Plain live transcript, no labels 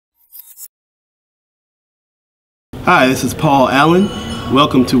Hi, this is Paul Allen.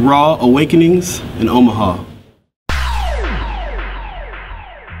 Welcome to Raw Awakenings in Omaha.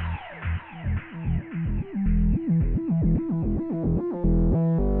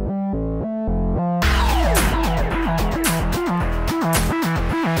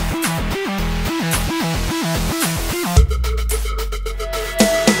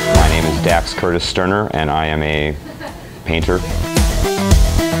 My name is Dax Curtis Sterner, and I am a painter.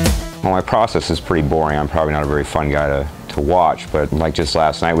 Well, my process is pretty boring. I'm probably not a very fun guy to watch, but like just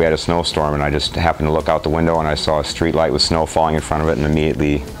last night we had a snowstorm and I just happened to look out the window and I saw a street light with snow falling in front of it, and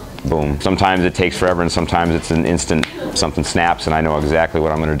immediately, boom. Sometimes it takes forever and sometimes it's an instant, something snaps and I know exactly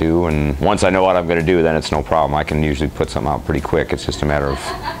what I'm going to do, and once I know what I'm going to do, then it's no problem. I can usually put something out pretty quick. It's just a matter of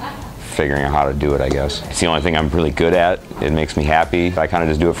figuring out how to do it, I guess. It's the only thing I'm really good at. It makes me happy. I kind of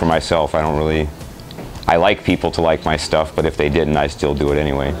just do it for myself. I like people to like my stuff, but if they didn't, I still do it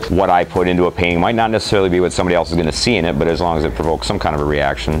anyway. What I put into a painting might not necessarily be what somebody else is going to see in it, but as long as it provokes some kind of a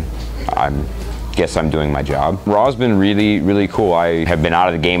reaction, I guess I'm doing my job. Raw's been really, really cool. I have been out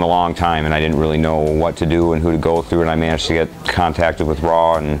of the game a long time and I didn't really know what to do and who to go through, and I managed to get contacted with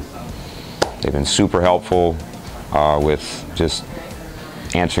Raw, and they've been super helpful with just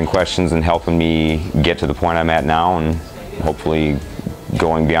answering questions and helping me get to the point I'm at now, and hopefully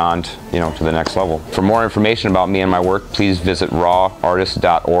going beyond, to the next level. For more information about me and my work, please visit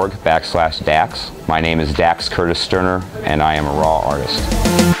rawartist.org/Dax. My name is Dax Curtis Sterner, and I am a Raw artist.